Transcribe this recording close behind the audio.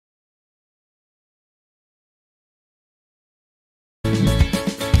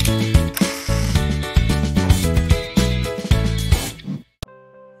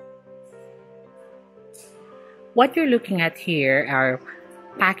What you're looking at here are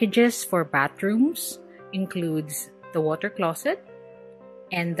packages for bathrooms, includes the water closet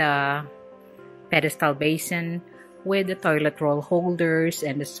and the pedestal basin with the toilet roll holders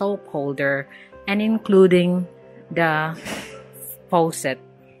and the soap holder, and including the faucet.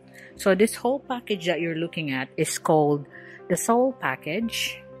 So this whole package that you're looking at is called the Soul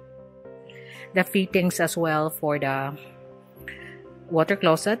package. The fittings as well for the water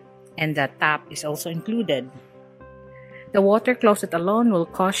closet and the tap is also included. The water closet alone will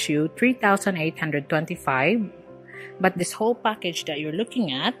cost you $3,825, but this whole package that you're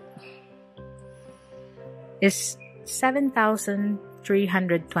looking at is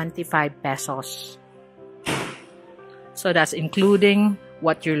 7,325 pesos. So that's including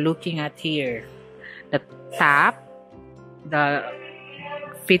what you're looking at here. The tap, the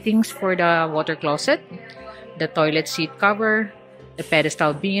fittings for the water closet, the toilet seat cover, the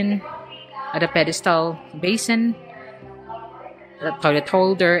pedestal bin, the pedestal basin, the toilet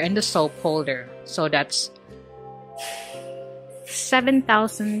holder, and the soap holder. So that's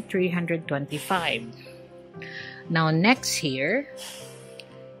 7,325. Now next here,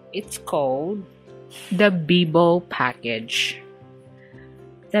 it's called the Bibo package.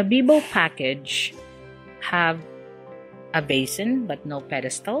 The Bibo package have a basin but no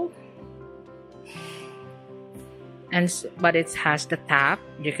pedestal, but it has the tap.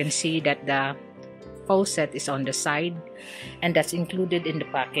 You can see that the faucet is on the side, and that's included in the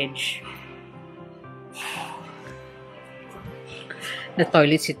package. The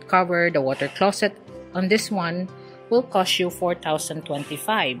toilet seat cover, the water closet on this one will cost you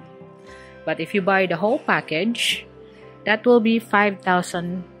 4,025. But if you buy the whole package, that will be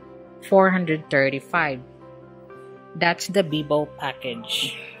 5,435. That's the Bibo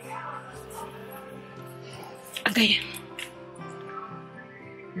package. Okay.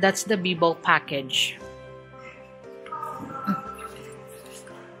 That's the Bibo package.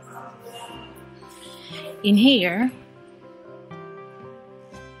 In here,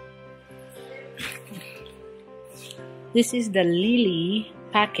 this is the Lily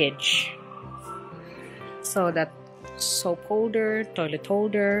package. So that soap holder, toilet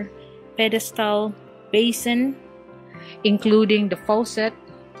holder, pedestal, basin, including the faucet,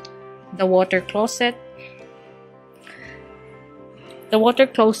 the water closet. The water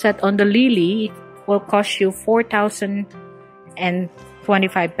closet on the Lily will cost you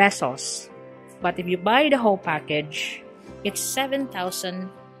 4,025 pesos. But if you buy the whole package, it's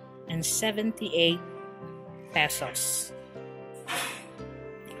 7,078 pesos.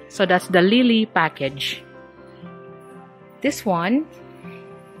 So that's the Lily package. This one,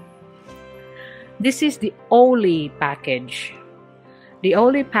 this is the Oli package. The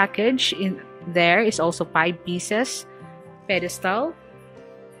Oli package in there is also 5 pieces: pedestal,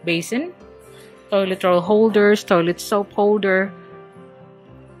 basin, toilet roll holders, toilet soap holder,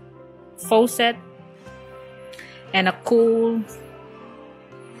 faucet, and a cool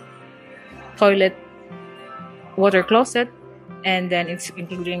toilet water closet, and then it's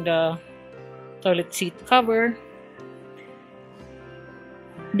including the toilet seat cover.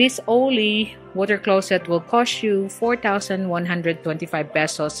 This Oli water closet will cost you 4,125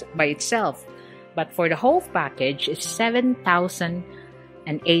 pesos by itself, but for the whole package, it's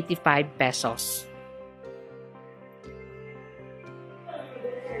 7,085 pesos.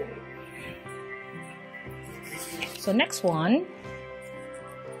 So next one,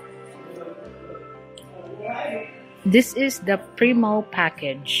 this is the Primo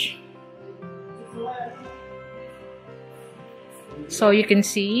package. So you can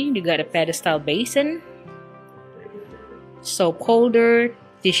see you got a pedestal basin, soap holder,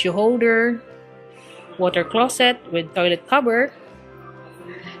 tissue holder, water closet with toilet cover,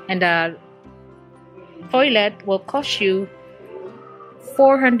 and the toilet will cost you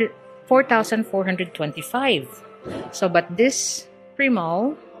 4,425. So but this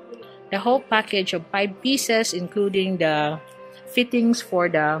Primo, the whole package of 5 pieces, including the fittings for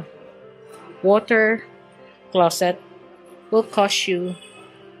the water closet, will cost you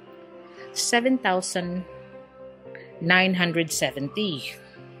 7,970.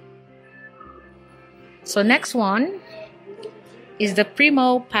 So next one is the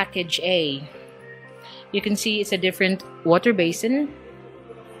Primo package A. You can see it's a different water basin.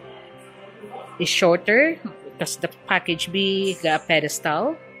 It's shorter because the package B got a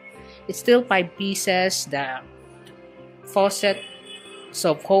pedestal. It's still 5 pieces: the faucet,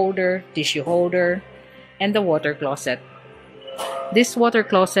 soap holder, tissue holder, and the water closet. This water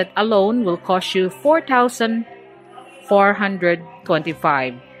closet alone will cost you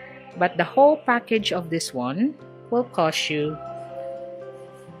 4,425, but the whole package of this one will cost you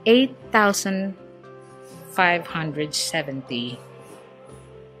 8,500 570.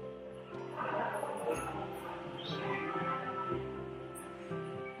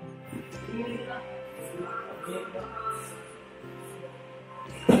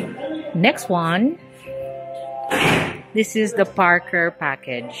 Next one, this is the Parker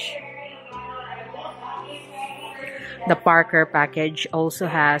package. The Parker package also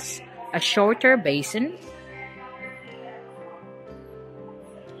has a shorter basin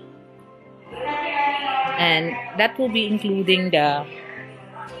and that will be including the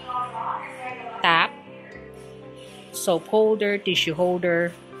tap, soap holder, tissue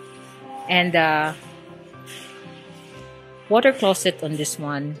holder, and the water closet on this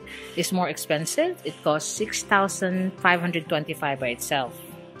one is more expensive. It costs $6,525 by itself.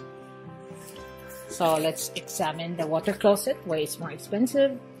 So let's examine the water closet, why it's more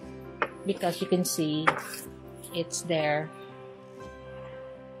expensive. Because you can see it's there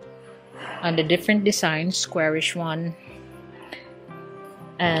on the different designs, squarish one,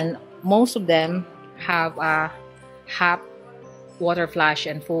 and most of them have a half water flash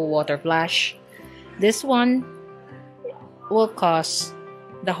and full water flash. This one will cost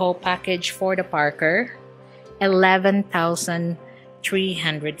the whole package for the Parker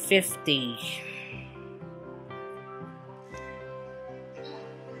 $11,350.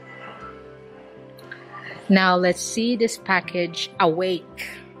 Now let's see this package Awake.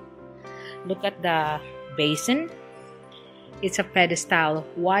 Look at the basin. It's a pedestal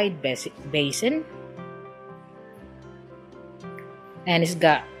wide basin, and it's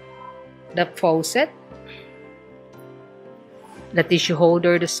got the faucet, the tissue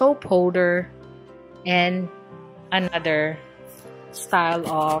holder, the soap holder, and another style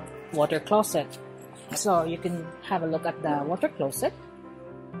of water closet. So you can have a look at the water closet.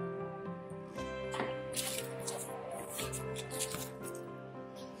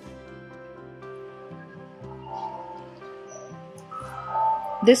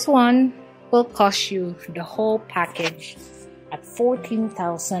 This one will cost you the whole package at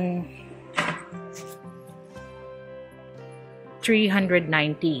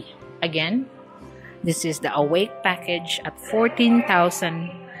 $14,390. Again, this is the Awake package at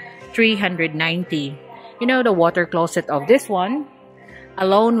 $14,390. You know, the water closet of this one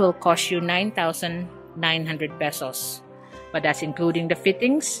alone will cost you 9,900 pesos. But that's including the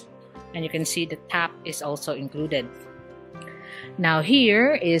fittings, and you can see the tap is also included. Now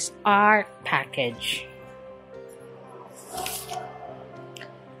here is our package.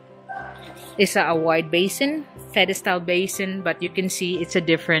 It's a wide basin, pedestal basin, but you can see it's a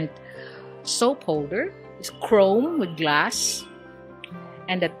different soap holder. It's chrome with glass,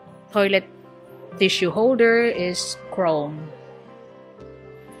 and the toilet tissue holder is chrome.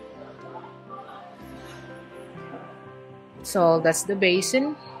 So that's the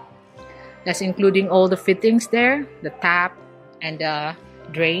basin. That's including all the fittings there, the tap and the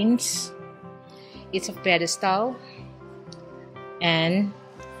drains. It's a pedestal, and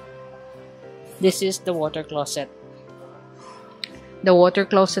this is the water closet. The water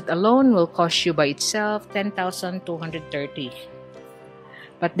closet alone will cost you by itself 10,230.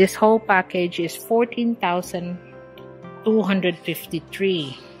 But this whole package is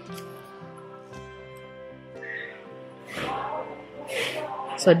 14,253.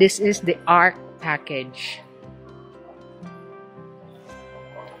 So this is the ARC package.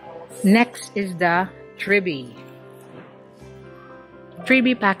 Next is the Tribby.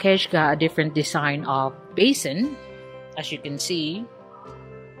 Tribby package got a different design of basin. As you can see,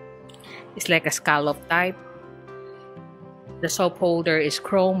 it's like a scallop type. The soap holder is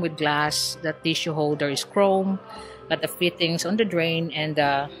chrome with glass. The tissue holder is chrome, but the fittings on the drain and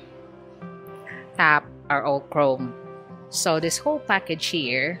the tap are all chrome. So this whole package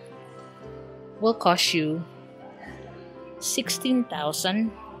here will cost you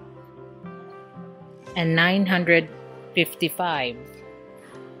 16,955.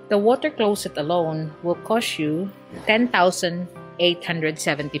 The water closet alone will cost you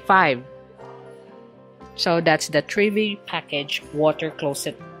 10,875. So that's the Trivy package water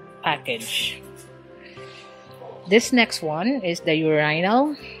closet package. This next one is the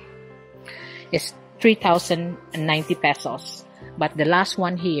urinal. It's 3,090 pesos. But the last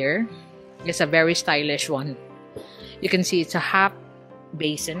one here is a very stylish one. You can see it's a half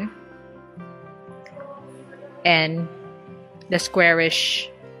basin, and the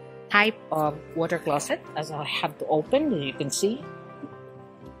squarish type of water closet, as I have to open, you can see.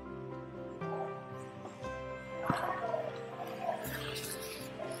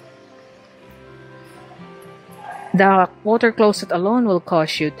 The water closet alone will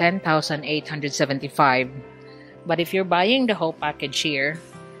cost you 10,875. But if you're buying the whole package here,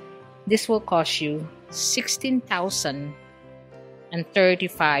 this will cost you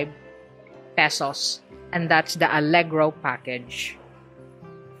 16,035 pesos, and that's the Allegro package.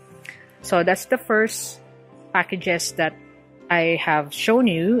 So that's the first packages that I have shown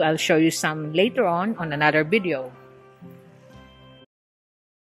you. I'll show you some later on another video.